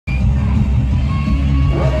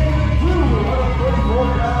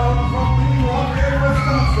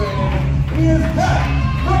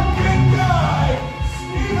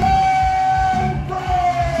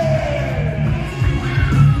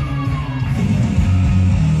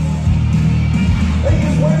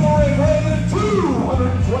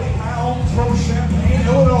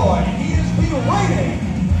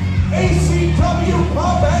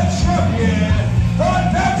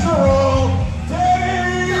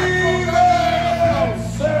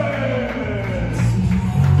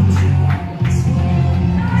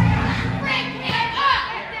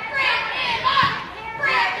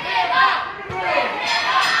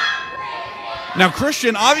Now,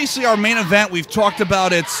 Christian, obviously our main event, we've talked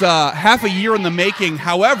about it's half a year in the making.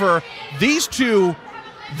 However, these two,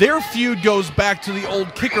 their feud goes back to the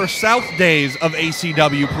old Kicker South days of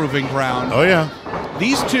ACW Proving Ground. Oh, yeah.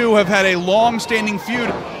 These two have had a long-standing feud,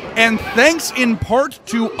 and thanks in part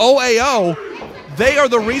to OAO, they are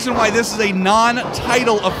the reason why this is a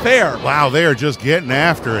non-title affair. Wow, they are just getting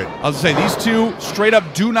after it. I was going to say, these two straight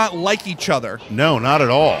up do not like each other. No, not at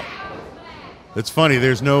all. It's funny,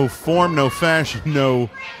 there's no form, no fashion, no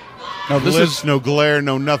no glare,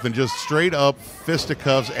 no nothing. Just straight up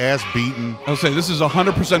fisticuffs, ass beaten. I was going to say, this is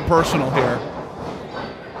 100% personal here.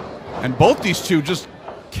 And both these two just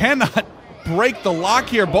cannot break the lock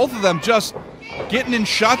here. Both of them just getting in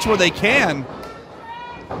shots where they can.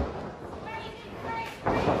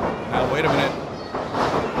 Now, wait a minute.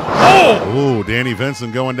 Oh! Ooh, Danny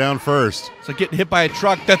Vincent going down first. It's like getting hit by a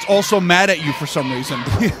truck that's also mad at you for some reason.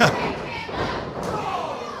 Yeah.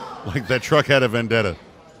 Like that truck had a vendetta.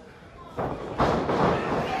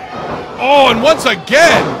 Oh, and once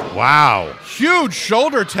again. Wow. Huge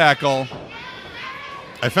shoulder tackle.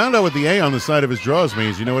 I found out what the A on the side of his jaws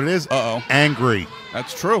means. You know what it is? Uh-oh. Angry.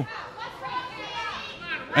 That's true.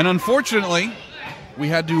 And unfortunately, we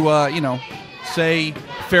had to, say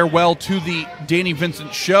farewell to the Danny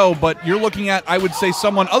Vincent show, but you're looking at, I would say,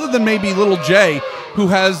 someone other than maybe Little J, who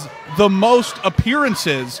has the most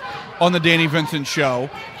appearances on the Danny Vincent show,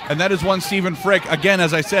 and that is one Stephen Frick. Again,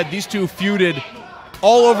 as I said, these two feuded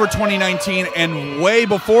all over 2019 and way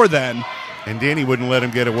before then. And Danny wouldn't let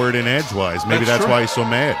him get a word in edgewise. Maybe that's true. why he's so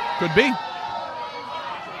mad. Could be.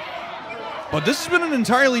 But this has been an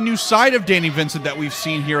entirely new side of Danny Vincent that we've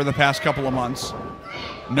seen here in the past couple of months.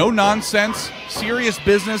 No nonsense, serious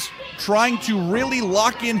business, trying to really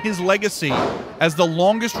lock in his legacy as the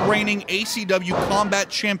longest reigning ACW Combat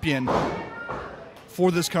Champion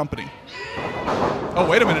for this company. Oh,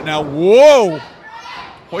 wait a minute now. Whoa!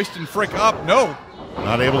 Hoisting Frick up. No.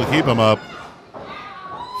 Not able to keep him up.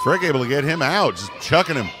 Frick able to get him out, just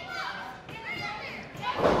chucking him.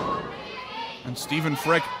 And Stephen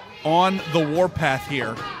Frick on the warpath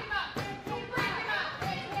here.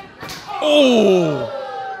 Oh!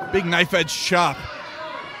 Big knife edge chop.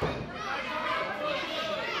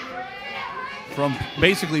 From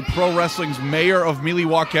basically pro wrestling's mayor of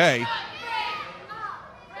Milwaukee.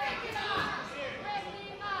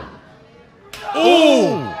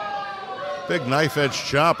 Oh! Big knife edge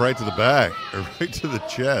chop right to the back, or right to the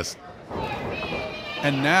chest.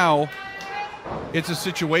 And now it's a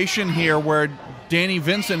situation here where Danny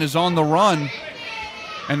Vincent is on the run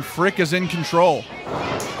and Frick is in control.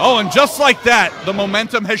 Oh, and just like that, the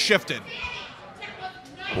momentum has shifted.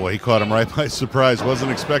 Boy, he caught him right by surprise.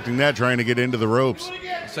 Wasn't expecting that, trying to get into the ropes.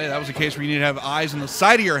 I'll say that was a case where you need to have eyes on the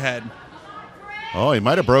side of your head. Oh, he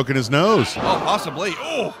might have broken his nose. Oh, possibly.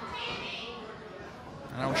 Oh!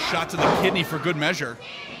 And that was shot to the kidney for good measure.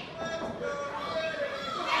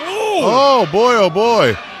 Oh, boy, oh,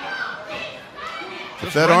 boy.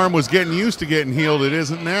 If that right. arm was getting used to getting healed, it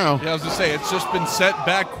isn't now. Yeah, I was going to say, it's just been set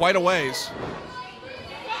back quite a ways.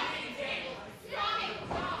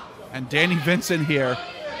 And Danny Vincent here.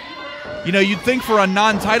 You know, you'd think for a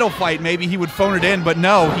non-title fight, maybe he would phone it in, but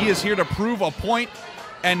no, he is here to prove a point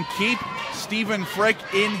and keep Stephen Frick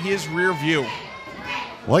in his rear view.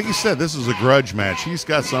 Like you said, this is a grudge match. He's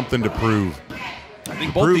got something to prove. I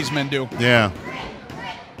think both these men do. Yeah.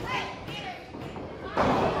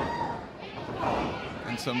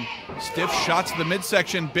 And some stiff shots to the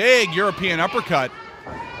midsection. Big European uppercut.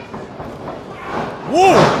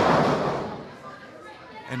 Whoa!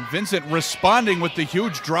 And Vincent responding with the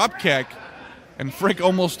huge drop kick. And Frick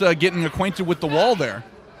almost getting acquainted with the wall there.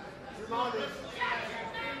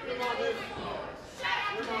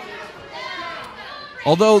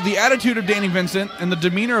 Although the attitude of Danny Vincent and the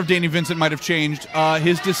demeanor of Danny Vincent might have changed,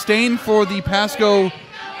 his disdain for the Pasco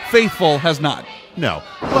faithful has not. No.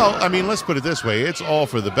 Well, I mean, let's put it this way. It's all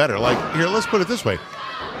for the better. Like, here, let's put it this way.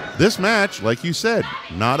 This match, like you said,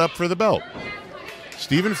 not up for the belt.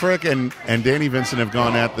 Stephen Frick and Danny Vincent have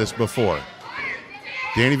gone at this before.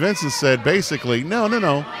 Danny Vincent said, basically, no,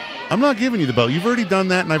 I'm not giving you the belt. You've already done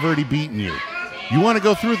that, and I've already beaten you. You want to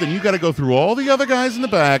go through, then you got to go through all the other guys in the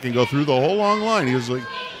back and go through the whole long line. He was like,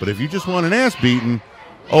 but if you just want an ass beaten,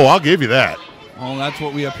 oh, I'll give you that. Well, that's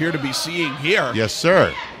what we appear to be seeing here. Yes,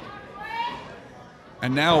 sir.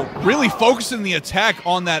 And now really focusing the attack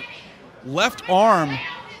on that left arm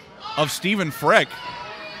of Stephen Frick.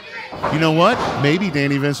 You know what? Maybe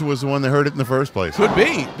Danny Vincent was the one that heard it in the first place. Could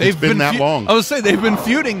be. It's been that long. I would say they've been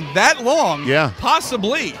feuding that long. Yeah.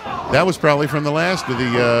 Possibly. That was probably from the last of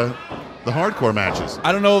the the hardcore matches.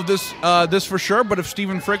 I don't know if this for sure, but if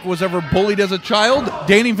Stephen Frick was ever bullied as a child,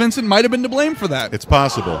 Danny Vincent might have been to blame for that. It's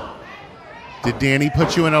possible. Did Danny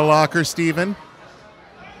put you in a locker, Stephen?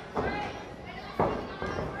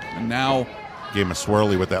 And now gave him a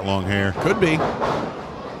swirly with that long hair. Could be.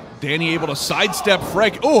 Danny able to sidestep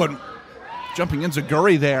Frick. Oh, and jumping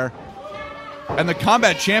Enziguri there. And the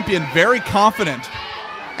combat champion very confident.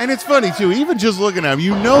 And it's funny, too. Even just looking at him,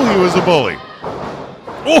 you know he was a bully.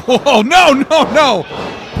 Oh, no.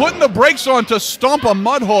 Putting the brakes on to stomp a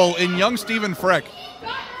mud hole in young Stephen Frick.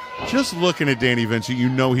 Just looking at Danny Vincent, you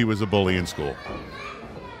know he was a bully in school.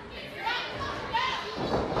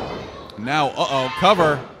 Now,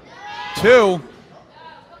 cover. 2.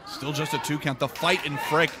 Still just a 2 count. The fight in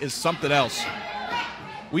Frick is something else.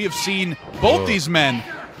 We have seen both these men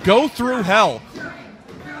go through hell.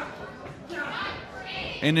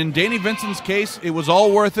 And in Danny Vincent's case, it was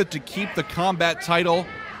all worth it to keep the combat title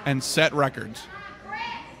and set records.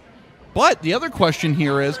 But the other question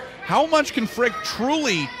here is, how much can Frick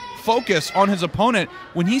truly focus on his opponent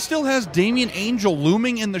when he still has Damian Angel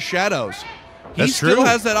looming in the shadows? He still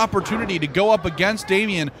has that opportunity to go up against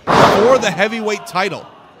Damian for the heavyweight title.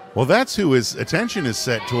 Well, that's who his attention is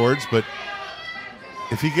set towards, but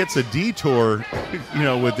if he gets a detour,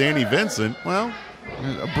 with Danny Vincent, well...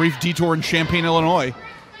 A brief detour in Champaign, Illinois.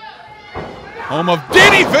 Home of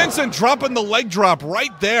Danny Vincent dropping the leg drop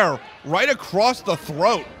right there, right across the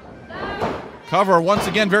throat. Cover once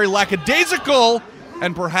again very lackadaisical,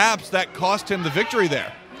 and perhaps that cost him the victory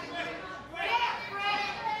there.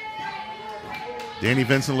 Danny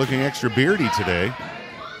Vincent looking extra beardy today.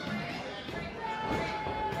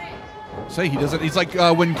 Say he doesn't. He's like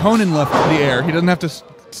when Conan left the air. He doesn't have to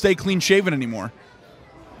stay clean shaven anymore.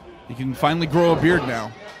 He can finally grow a beard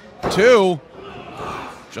now. 2,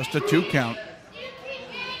 just a 2 count.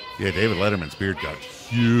 Yeah, David Letterman's beard got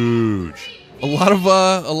huge. A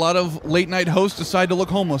lot of late night hosts decide to look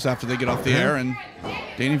homeless after they get off the air, and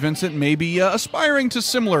Danny Vincent may be aspiring to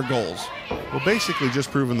similar goals. Well, basically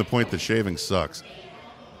just proving the point that shaving sucks.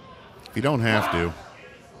 If you don't have to,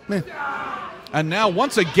 meh. And now,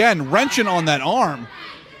 once again, wrenching on that arm.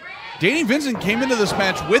 Danny Vincent came into this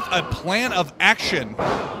match with a plan of action.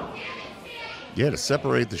 Yeah, to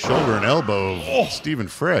separate the shoulder and elbow of Stephen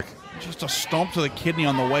Frick. Just a stomp to the kidney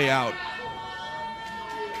on the way out.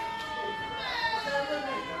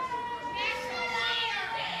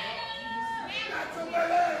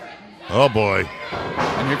 Oh, boy.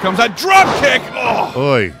 And here comes a drop kick. Oh!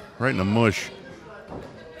 Oy, right in the mush.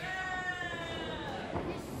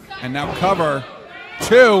 And now cover.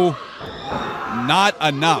 2. Not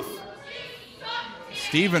enough.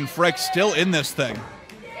 Stephen Frick still in this thing.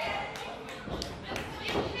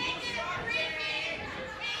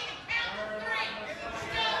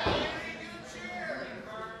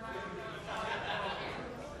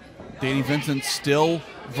 Danny Vincent still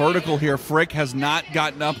vertical here. Frick has not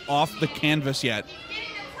gotten up off the canvas yet.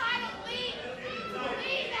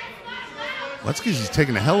 That's because he's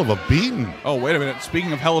taking a hell of a beating. Oh, wait a minute.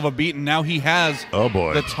 Speaking of hell of a beating, now he has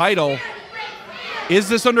the title. Is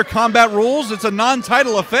this under combat rules? It's a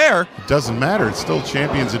non-title affair. It doesn't matter. It's still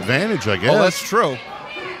champion's advantage, I guess. Oh, that's true.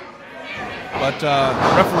 But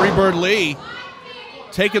referee Bird Lee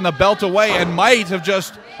taking the belt away and might have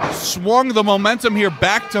just swung the momentum here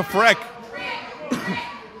back to Frick.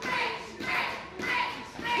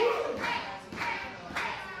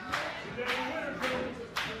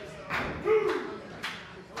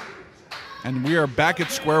 And we are back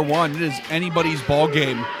at square one. It is anybody's ball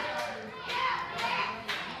game.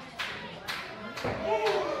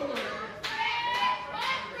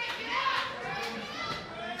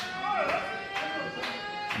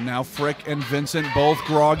 Now Frick and Vincent both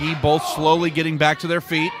groggy, both slowly getting back to their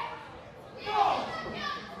feet.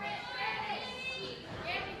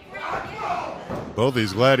 Both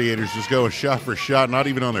these gladiators just going shot for shot, not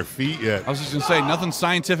even on their feet yet. I was just going to say, nothing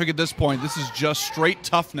scientific at this point. This is just straight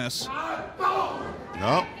toughness.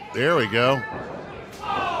 No, there we go.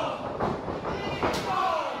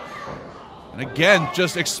 And again,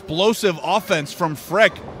 just explosive offense from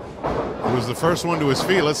Frick. He was the first one to his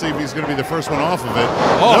feet. Let's see if he's going to be the first one off of it.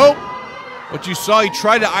 Oh. Nope. What you saw, he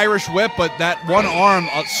tried to Irish whip, but that one arm,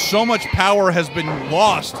 so much power has been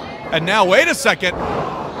lost. And now, wait a second.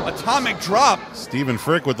 Atomic drop. Stephen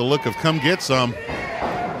Frick with the look of come get some.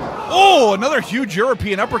 Oh, another huge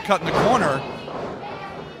European uppercut in the corner.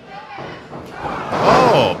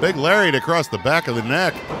 Oh, big lariat across the back of the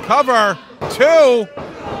neck. Cover. 2.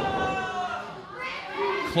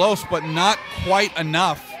 Close, but not quite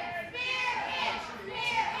enough.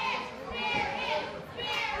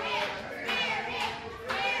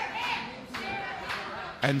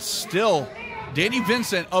 And still, Danny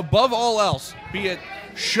Vincent, above all else, be it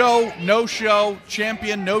show, no show,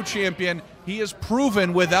 champion, no champion, he has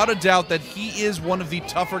proven without a doubt that he is one of the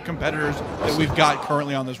tougher competitors that we've got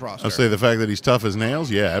currently on this roster. I'll say the fact that he's tough as nails,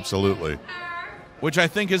 yeah, absolutely. Which I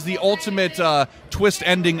think is the ultimate twist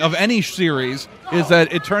ending of any series, is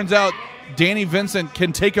that it turns out Danny Vincent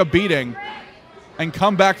can take a beating and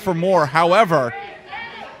come back for more. However,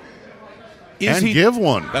 give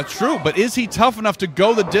one. That's true, but is he tough enough to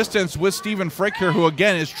go the distance with Stephen Frick here, who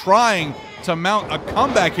again is trying to mount a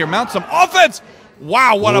comeback here, mount some offense?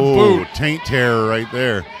 Wow, what a boot. Taint terror right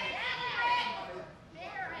there.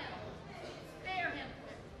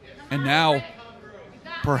 And now,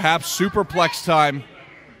 perhaps superplex time.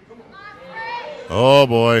 Oh,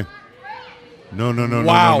 boy. No.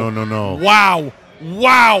 Wow.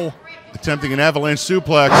 Wow. Attempting an avalanche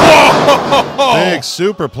suplex. Big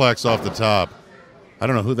superplex off the top. I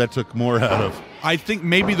don't know who that took more out of. I think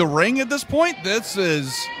maybe the ring at this point. This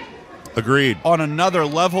is agreed on another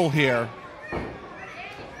level here.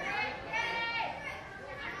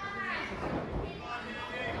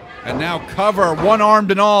 And now cover,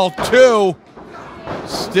 one-armed and all, two.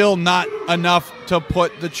 Still not enough to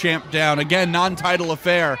put the champ down. Again, non-title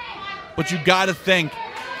affair. But you got to think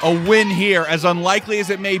a win here, as unlikely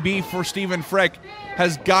as it may be for Stephen Frick,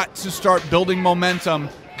 has got to start building momentum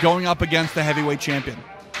going up against the heavyweight champion.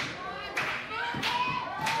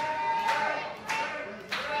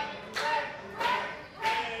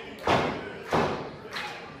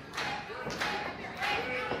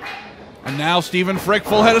 And now Stephen Frick,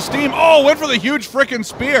 full head of steam. Oh, went for the huge frickin'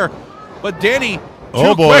 spear. But Danny,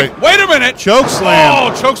 oh boy. Quick. Wait a minute. Choke slam.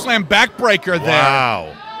 Oh, choke slam backbreaker there.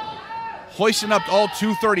 Wow. Hoisting up all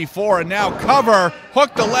 234, and now cover.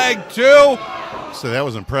 Hook the leg, too. So that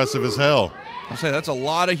was impressive as hell. I'll say that's a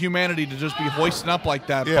lot of humanity to just be hoisting up like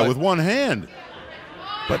that. Yeah, with one hand.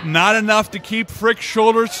 But not enough to keep Frick's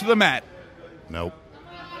shoulders to the mat. Nope.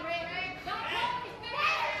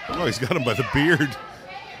 Oh, he's got him by the beard.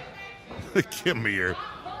 Give me here.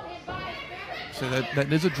 So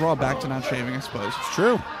that is a drawback to not shaving, I suppose. It's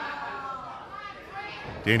true.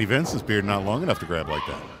 Danny Vincent's beard not long enough to grab like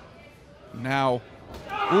that. Now,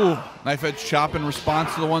 ooh, knife edge chop in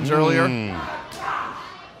response to the ones earlier. You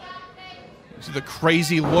see the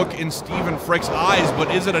crazy look in Stephen Frick's eyes, but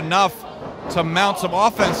is it enough to mount some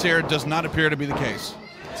offense here? It does not appear to be the case.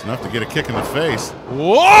 It's enough to get a kick in the face.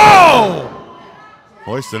 Whoa!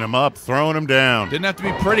 Hoisting him up, throwing him down. Didn't have to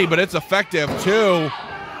be pretty, but it's effective, too.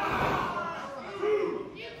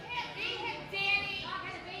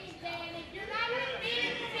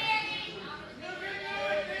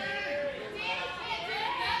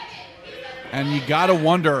 And you got to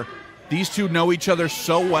wonder, these two know each other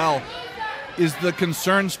so well. Is the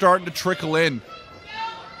concern starting to trickle in?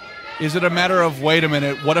 Is it a matter of, wait a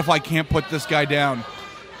minute, what if I can't put this guy down?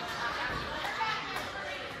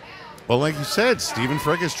 Well, like you said, Stephen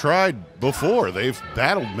Frick has tried before. They've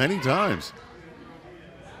battled many times.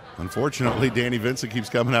 Unfortunately, Danny Vincent keeps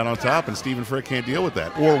coming out on top, and Stephen Frick can't deal with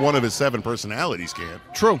that. Or one of his 7 personalities can't.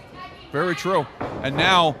 True. Very true. And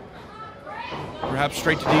now, perhaps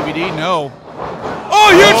straight to DVD? No.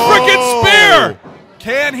 Oh, huge frickin' spear!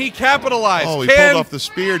 Can he capitalize? Oh, he pulled off the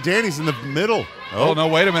spear. Danny's in the middle. Oh, no,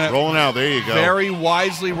 wait a minute. Rolling out. There you go. Very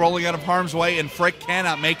wisely rolling out of harm's way, and Frick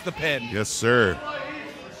cannot make the pin. Yes, sir.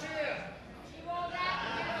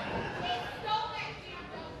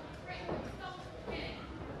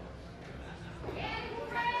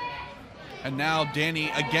 And now Danny,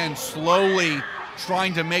 again, slowly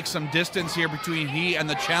trying to make some distance here between he and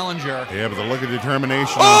the challenger. Yeah, but the look of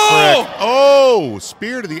determination on Frick. Oh,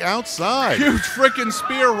 spear to the outside. Huge frickin'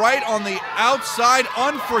 spear right on the outside,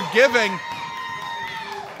 unforgiving.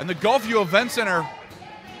 And the Gulfview Event Center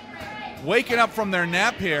waking up from their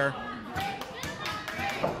nap here.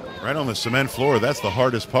 Right on the cement floor. That's the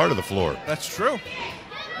hardest part of the floor. That's true.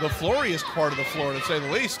 The flooriest part of the floor, to say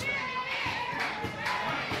the least.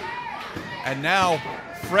 And now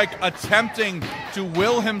Frick attempting to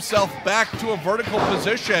will himself back to a vertical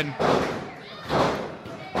position.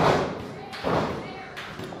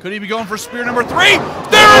 Could he be going for spear number 3? There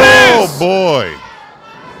it is! Oh, boy.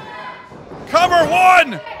 Cover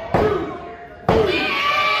 1!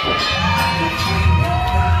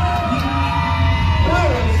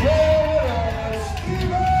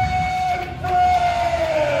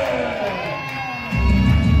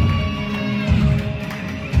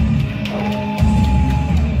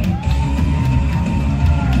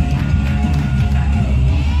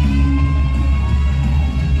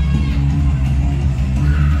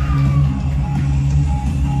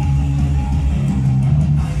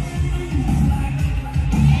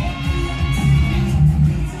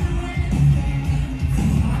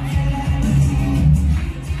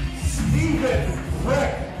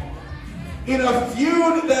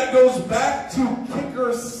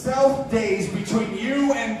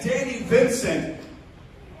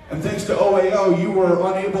 And thanks to OAO, you were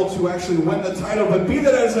unable to actually win the title, but be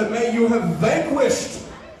that as it may, you have vanquished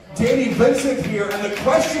Danny Vincent here, and the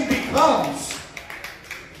question becomes,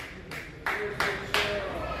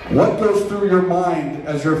 what goes through your mind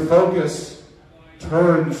as your focus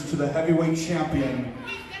turns to the heavyweight champion,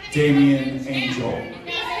 Damian Angel?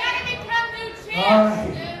 All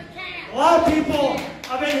right. A lot of people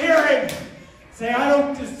I've been hearing say I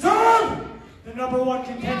don't deserve the #1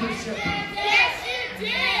 contendership. Yes, you do.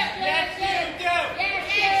 Yes, you do. Yes,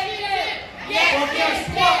 you do. Yes, Well, guess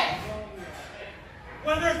what?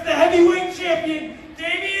 Whether it's the heavyweight champion,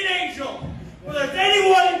 Damian Angel, whether it's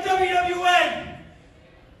anyone in WWN,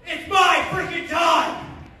 it's my freaking time.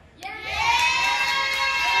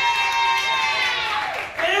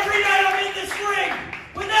 And every night I'm in this ring,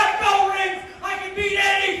 when that bell rings, I can beat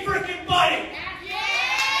any freaking buddy.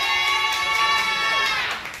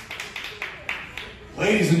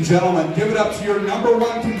 Ladies and gentlemen, give it up to your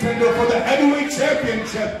 #1 contender for the heavyweight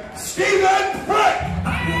championship, Stephen Frick!